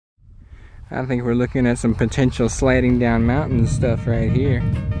I think we're looking at some potential sliding down mountain stuff right here.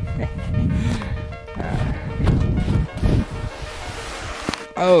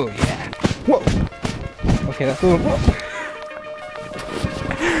 Oh yeah. Whoa. Okay, that's a little. Whoa.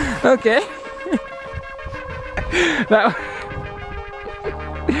 Okay. That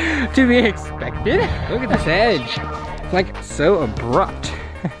to be expected. Look at this edge. It's like so abrupt.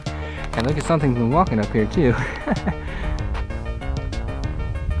 And look at something been walking up here too.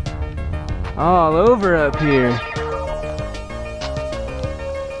 All over up here.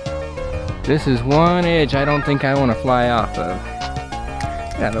 This is one edge I don't think I want to fly off of.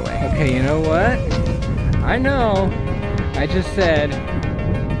 Get out of the way. Okay, you know what? I know. I just said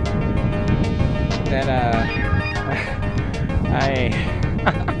that I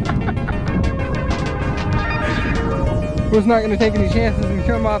was not gonna take any chances and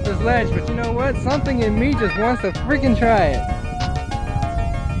come off this ledge, but you know what? Something in me just wants to freaking try it.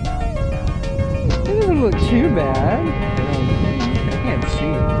 It doesn't look too bad. I can't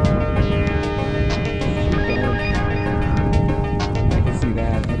see. It's too dark. I can see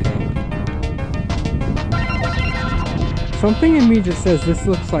that. Okay. Something in me just says this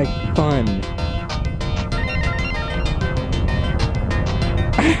looks like fun.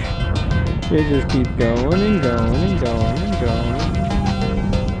 It just keeps going and going and going and going.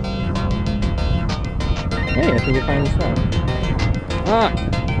 Hey, I think I finally stopped. Ah!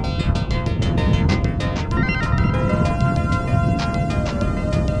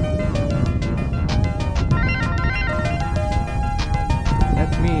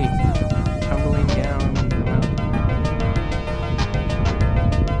 That's me tumbling down the mountain.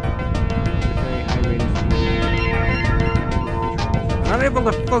 At a very high rate of speed. I'm not able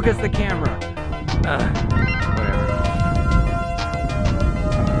to focus the camera. Whatever.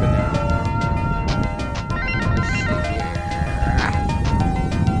 Good now. Let's see here.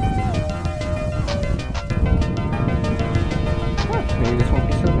 Huh, maybe this won't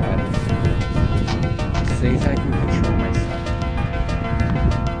be so bad. Let's see if I can control myself.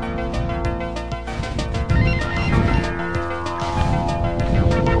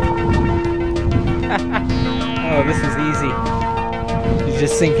 Oh, this is easy. You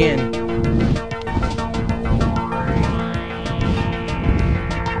just sink in.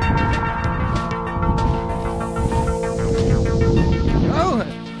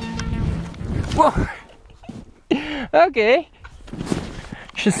 Whoa. Okay.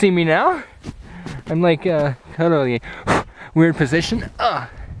 Should see me now. I'm like totally weird position.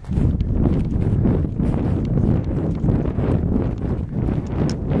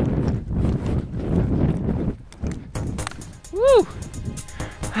 Woo.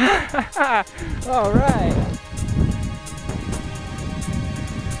 All right.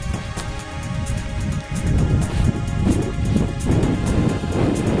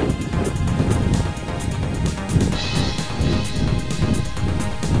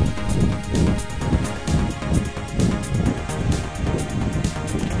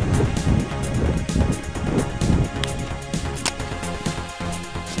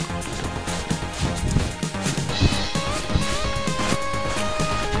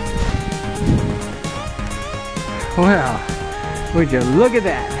 Well, would you look at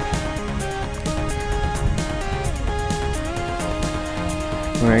that?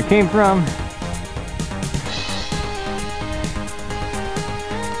 Where I came from.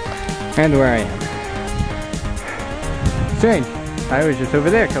 And where I am. Strange. I was just over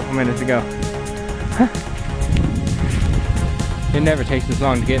there a couple minutes ago. It never takes as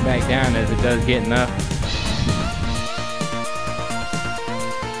long to get back down as it does getting up.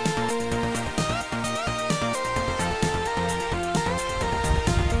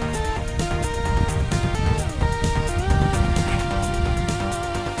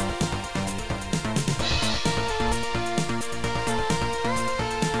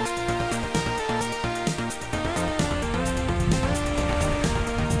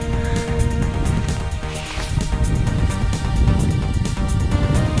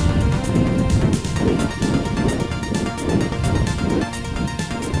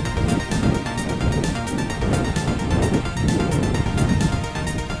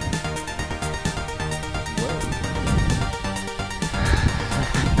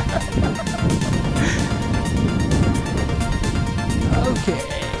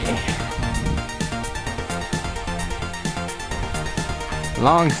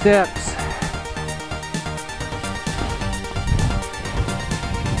 Long steps.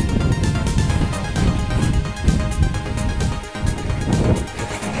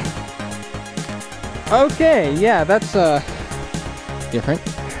 Okay, yeah, that's different.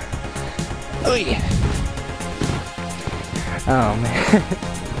 Oh yeah. Oh man.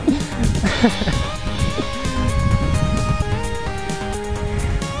 Been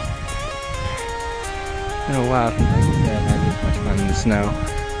a while since I've had this much fun in the snow.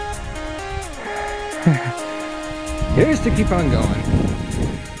 Here's to keep on going.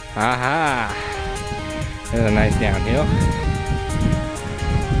 Aha! There's a nice downhill.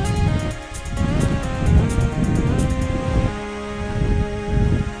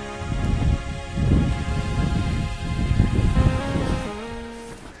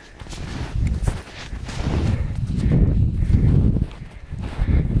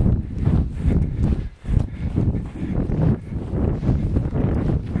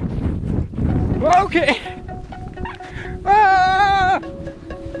 Okay. Ah!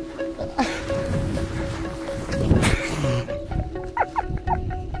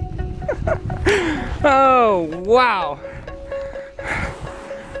 Oh, wow.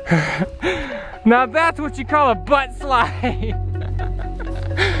 Now that's what you call a butt slide.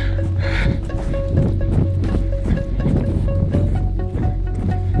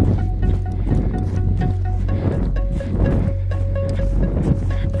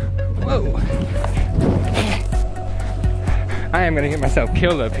 Whoa. I am gonna get myself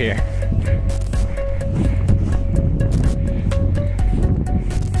killed up here.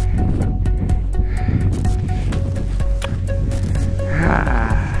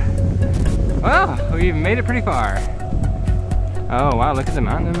 Well, we made it pretty far. Oh wow, look at the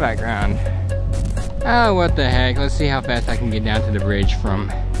mountain in the background. Oh, what the heck. Let's see how fast I can get down to the bridge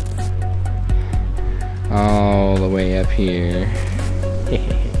from all the way up here.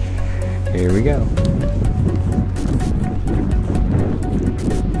 Here we go.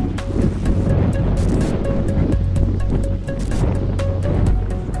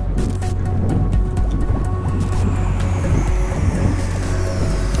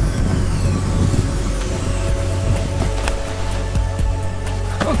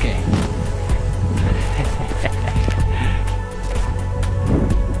 Okay.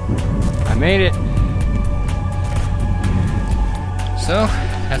 I made it. So,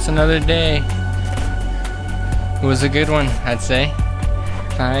 that's another day. It was a good one, I'd say.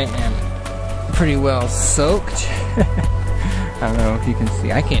 I am pretty well soaked. I don't know if you can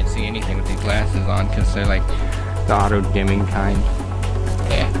see. I can't see anything with these glasses on because they're like the auto dimming kind.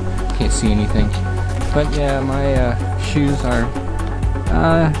 Yeah, can't see anything. But yeah, my shoes are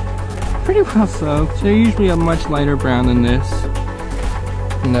pretty well soaked. They're usually a much lighter brown than this.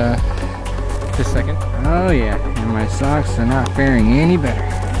 And just a second. Oh yeah, and my socks are not faring any better.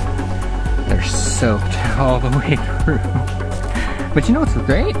 They're soaked all the way through. But you know what's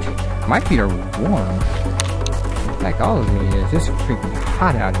great? My feet are warm. Like all of me is. It's freaking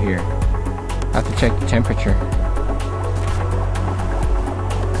hot out here. I have to check the temperature.